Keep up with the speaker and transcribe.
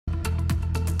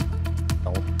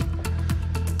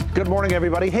Good morning,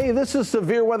 everybody. Hey, this is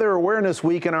Severe Weather Awareness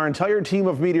Week, and our entire team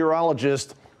of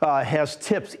meteorologists has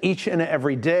tips each and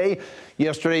every day.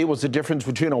 Yesterday was the difference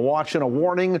between a watch and a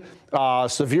warning,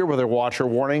 severe weather watch or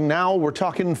warning. Now we're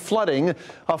talking flooding.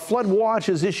 A flood watch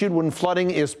is issued when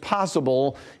flooding is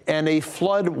possible, and a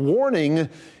flood warning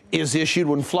is issued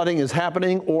when flooding is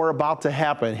happening or about to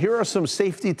happen. Here are some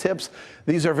safety tips.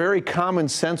 These are very common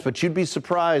sense, but you'd be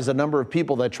surprised the number of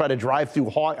people that try to drive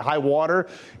through high water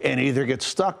and either get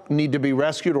stuck, need to be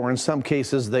rescued, or in some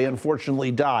cases they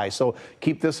unfortunately die. So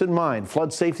keep this in mind.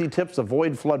 Flood safety tips: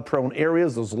 avoid flood-prone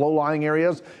areas, those low-lying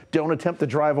areas. Don't attempt to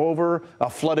drive over a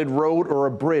flooded road or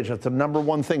a bridge. That's the number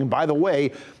one thing. And by the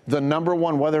way, the number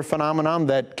one weather phenomenon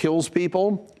that kills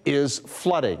people is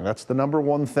flooding. That's the number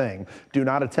one thing. Do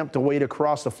not attempt to wade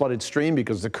across a flooded stream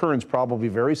because the current's probably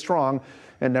very strong,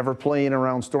 and never playing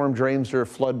around storm drains or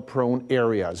flood-prone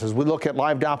areas. As we look at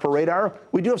live Doppler radar,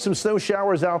 we do have some snow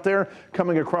showers out there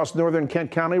coming across northern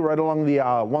Kent County, right along the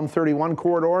 131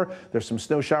 corridor. There's some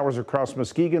snow showers across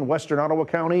Muskegon, western Ottawa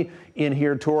County, in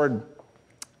here toward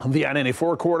the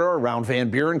I-94 corridor around Van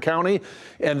Buren County,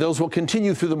 and those will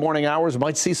continue through the morning hours.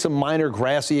 Might see some minor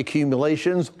grassy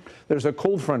accumulations. There's a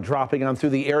cold front dropping on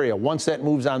through the area. Once that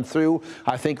moves on through,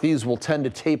 I think these will tend to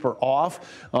taper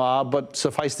off, but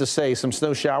suffice to say, some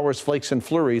snow showers, flakes, and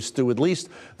flurries through at least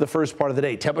the first part of the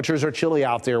day. Temperatures are chilly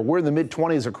out there. We're in the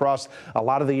mid-20s across a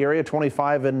lot of the area,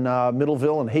 25 in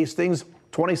Middleville and Hastings,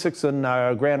 26 in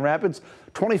Grand Rapids,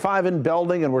 25 in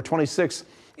Belding, and we're 26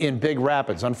 in Big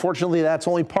Rapids. Unfortunately, that's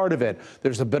only part of it.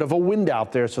 There's a bit of a wind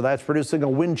out there, so that's producing a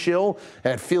wind chill.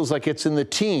 It feels like it's in the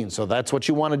teens, so that's what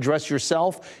you want to dress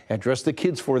yourself and dress the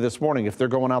kids for this morning if they're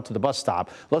going out to the bus stop.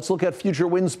 Let's look at future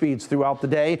wind speeds throughout the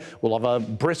day. We'll have a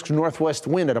brisk northwest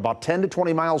wind at about 10 to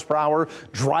 20 miles per hour,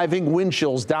 driving wind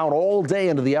chills down all day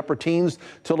into the upper teens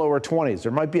to lower 20s.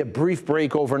 There might be a brief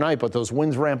break overnight, but those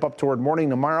winds ramp up toward morning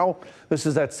tomorrow. This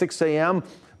is at 6 a.m.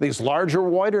 These larger,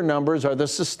 wider numbers are the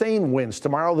sustained winds.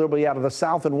 Tomorrow they'll be out of the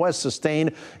south and west,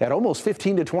 sustained at almost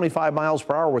 15 to 25 miles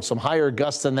per hour with some higher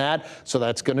gusts than that. So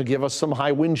that's going to give us some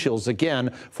high wind chills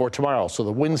again for tomorrow. So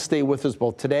the winds stay with us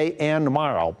both today and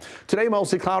tomorrow. Today,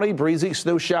 mostly cloudy, breezy,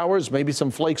 snow showers, maybe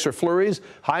some flakes or flurries.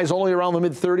 Highs only around the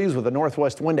mid-30s with a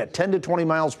northwest wind at 10 to 20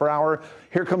 miles per hour.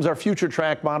 Here comes our future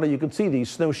track model. You can see these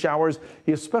snow showers,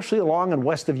 especially along and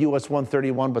west of US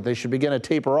 131, but they should begin to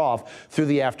taper off through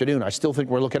the afternoon. I still think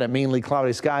we're looking at mainly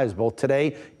cloudy skies both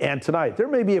today and tonight. There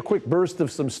may be a quick burst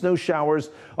of some snow showers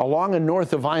along and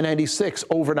north of I-96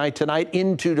 overnight tonight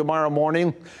into tomorrow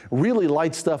morning. Really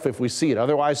light stuff if we see it.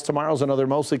 Otherwise, tomorrow's another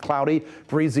mostly cloudy,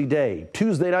 breezy day.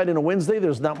 Tuesday night into Wednesday,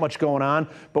 there's not much going on,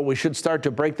 but we should start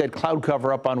to break that cloud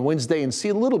cover up on Wednesday and see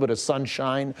a little bit of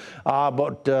sunshine,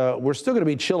 but we're still going to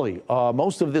be chilly.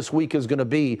 Most of this week is going to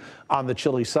be on the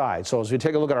chilly side. So as we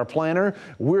take a look at our planner,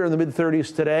 we're in the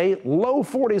mid-30s today, low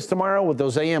 40s tomorrow with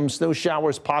those AM snow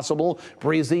showers possible,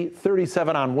 breezy,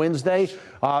 37 on Wednesday.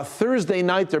 Thursday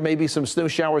night, there may be some snow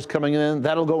showers coming in.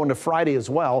 That'll go into Friday as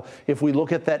well. If we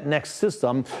look at that next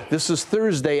system, this is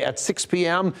Thursday at 6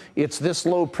 p.m. It's this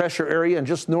low pressure area and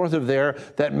just north of there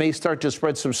that may start to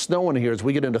spread some snow in here as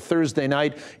we get into Thursday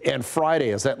night and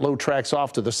Friday. As that low tracks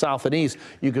off to the south and east,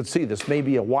 you can see this may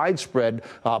be a widespread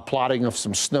plotting of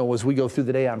some snow as we go through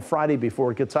the day on Friday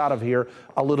before it gets out of here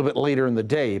a little bit later in the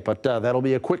day. But that'll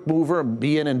be a quick mover,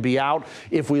 be in and be out.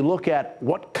 If we look at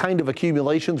what kind of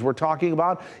accumulations we're talking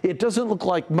about, it doesn't look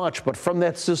like much, but from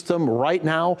that system right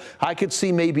now, I could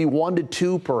see maybe 1 to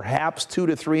 2, perhaps 2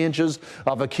 to 3 inches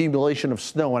of accumulation of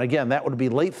snow. And again, that would be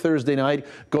late Thursday night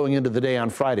going into the day on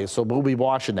Friday. So we'll be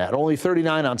watching that. Only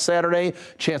 39 on Saturday,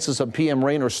 chances of PM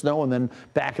rain or snow, and then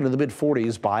back into the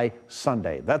mid-40s by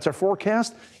Sunday. That's our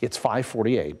forecast. It's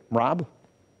 5:48. Rob?